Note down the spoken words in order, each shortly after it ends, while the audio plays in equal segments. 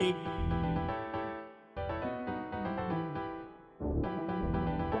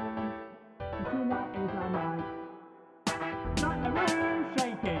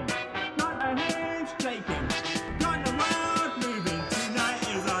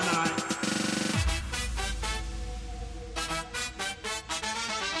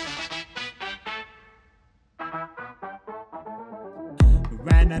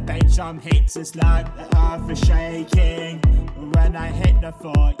the bass drum hits, it's like the earth is shaking. When I hit the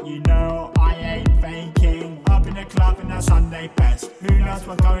floor, you know I ain't faking. Up in the club in our Sunday best. Who knows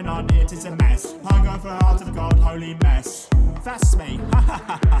what's going on, it is a mess. I go for heart of gold, holy mess. That's me,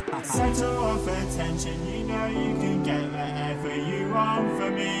 Center of attention, you know you can get whatever you want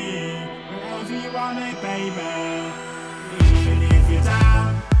from me. Whatever you want it, baby. Even if you're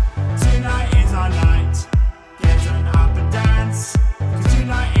down, tonight is our night. Get on up and dance, 'cause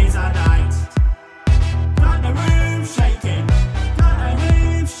tonight is our night. Got the room shaking, got the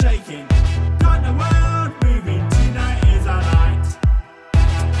room shaking, got the world moving, tonight is our night.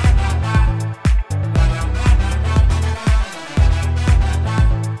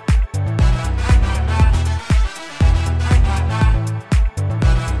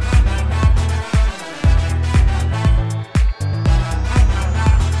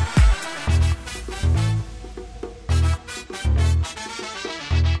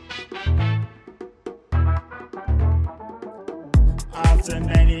 After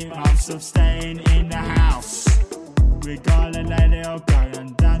many months of staying in the house, we're gonna let it all go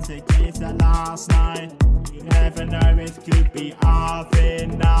and dance it, it's the last night. You never know, it could be our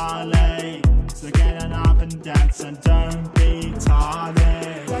finale. So get on up and dance and don't be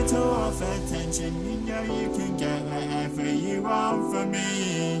tardy. Center of attention, you know you can get whatever you want from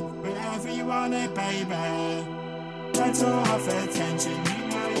me. Whatever you want it, baby. Center of attention, you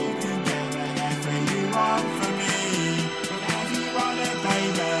know you can get whatever you want from me.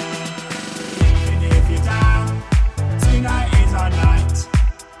 Baby, even if you're down, tonight is our night.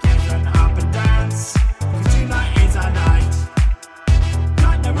 Get on up and dance, 'cause tonight is our night.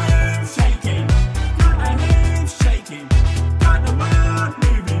 Got the room shaking, got the room shaking, got the world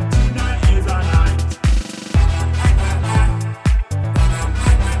moving, tonight is our night.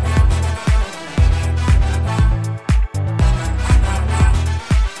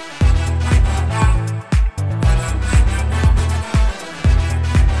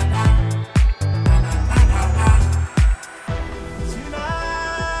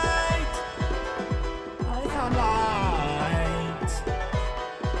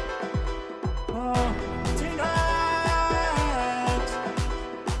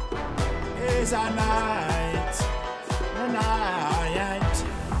 Is our night, the night.